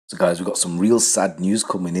So guys, we've got some real sad news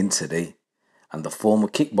coming in today, and the former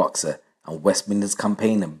kickboxer and West Midlands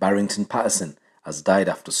campaigner Barrington Patterson has died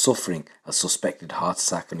after suffering a suspected heart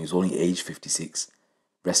attack, and he was only aged 56.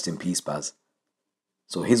 Rest in peace, Baz.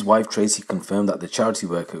 So his wife Tracy confirmed that the charity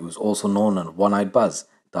worker, who was also known as One Eyed Baz,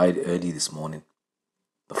 died early this morning.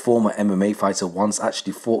 The former MMA fighter once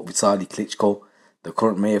actually fought Vitaly Klitschko, the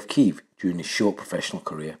current mayor of Kyiv, during his short professional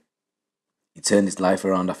career. He turned his life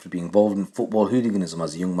around after being involved in football hooliganism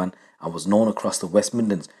as a young man and was known across the West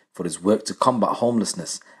Midlands for his work to combat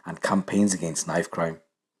homelessness and campaigns against knife crime.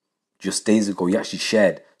 Just days ago, he actually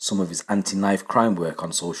shared some of his anti-knife crime work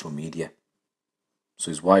on social media.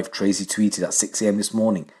 So his wife Tracy tweeted at 6 a.m. this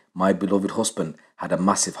morning, "My beloved husband had a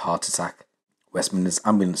massive heart attack. West Midlands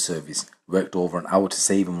ambulance service worked over an hour to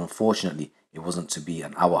save him. Unfortunately, it wasn't to be,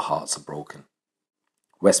 and our hearts are broken."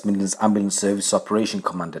 West Midlands Ambulance Service Operation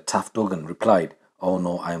Commander Taff Duggan replied, "Oh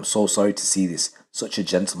no, I am so sorry to see this. Such a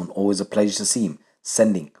gentleman, always a pleasure to see him.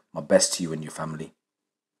 Sending my best to you and your family."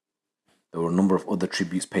 There were a number of other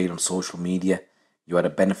tributes paid on social media. You had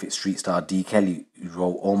a Benefit Street star D. Kelly who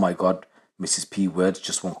wrote, "Oh my God, Mrs. P, words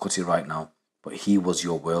just won't cut it right now. But he was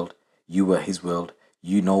your world. You were his world.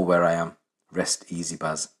 You know where I am. Rest easy,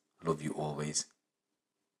 Baz. Love you always."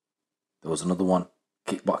 There was another one,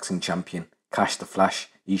 kickboxing champion Cash the Flash.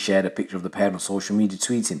 He shared a picture of the pair on social media,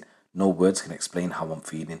 tweeting, "No words can explain how I'm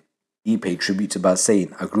feeling." He paid tribute to Baz,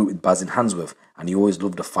 saying, "I grew up with Baz in Handsworth and he always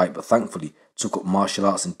loved a fight, but thankfully took up martial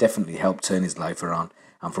arts and definitely helped turn his life around.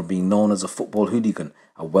 And from being known as a football hooligan,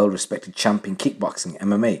 a well-respected champion kickboxing,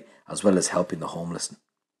 MMA, as well as helping the homeless.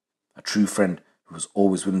 A true friend who was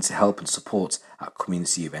always willing to help and support at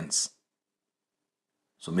community events."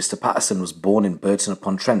 So Mr. Patterson was born in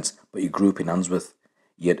Burton-upon-Trent, but he grew up in Handsworth.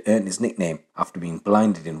 He had earned his nickname after being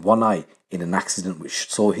blinded in one eye in an accident which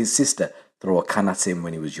saw his sister throw a can at him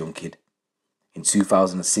when he was a young kid. In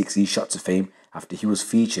 2006, he shot to fame after he was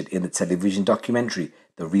featured in the television documentary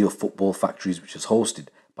The Real Football Factories, which was hosted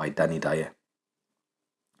by Dyer.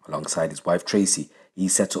 Alongside his wife Tracy, he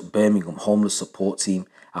set up Birmingham Homeless Support Team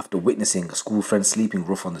after witnessing a school friend sleeping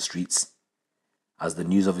rough on the streets. As the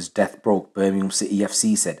news of his death broke, Birmingham City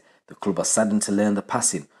FC said the club are saddened to learn the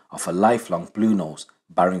passing of a lifelong Blue Nose,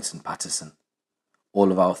 Barrington Patterson.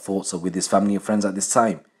 All of our thoughts are with his family and friends at this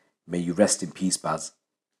time. May you rest in peace, Baz.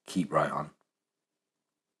 Keep right on.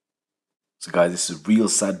 So guys, this is real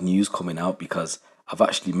sad news coming out because I've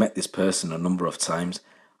actually met this person a number of times.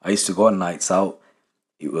 I used to go on nights out.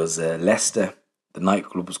 It was Leicester. The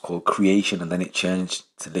nightclub was called Creation and then it changed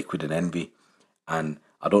to Liquid and Envy. And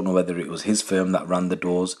I don't know whether it was his firm that ran the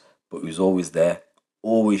doors, but he was always there,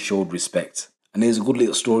 always showed respect. And there's a good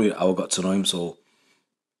little story how I got to know him. So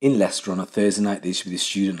in Leicester on a Thursday night, there used to be this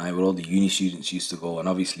student night where all the uni students used to go. And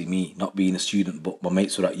obviously me, not being a student, but my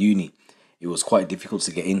mates were at uni, it was quite difficult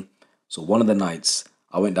to get in. So one of the nights,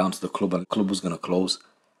 I went down to the club and the club was going to close.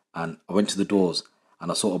 And I went to the doors and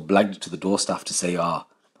I sort of blagged it to the door staff to say,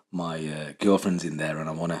 my girlfriend's in there and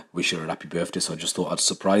I want to wish her a happy birthday. So I just thought I'd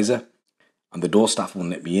surprise her. And the door staff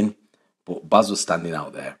wouldn't let me in. But Baz was standing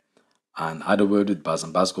out there. And I had a word with Baz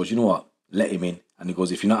and Baz goes, "You know what? Let him in." And he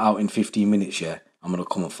goes, "If you're not out in 15 minutes, yeah, I'm going to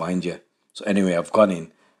come and find you." So anyway, I've gone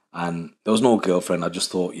in and there was no girlfriend. I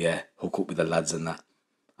just thought, yeah, hook up with the lads and that.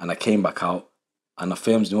 And I came back out and I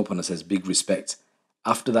firms him up and I says, "Big respect."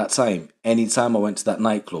 After that time, any time I went to that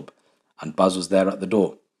nightclub and Baz was there at the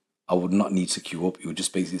door, I would not need to queue up. He would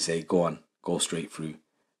just basically say, "Go on, go straight through."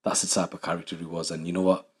 That's the type of character he was. And you know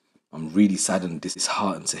what? I'm really saddened,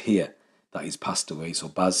 disheartened to hear that he's passed away. So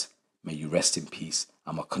Baz, may you rest in peace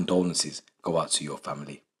and my condolences go out to your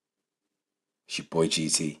family. It's your boy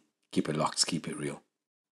GT. Keep it locked, keep it real.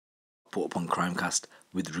 Put up on Crimecast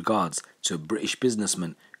with regards to a British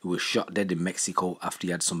businessman who was shot dead in Mexico after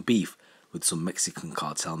he had some beef with some Mexican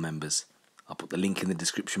cartel members. I'll put the link in the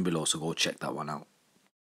description below, so go check that one out.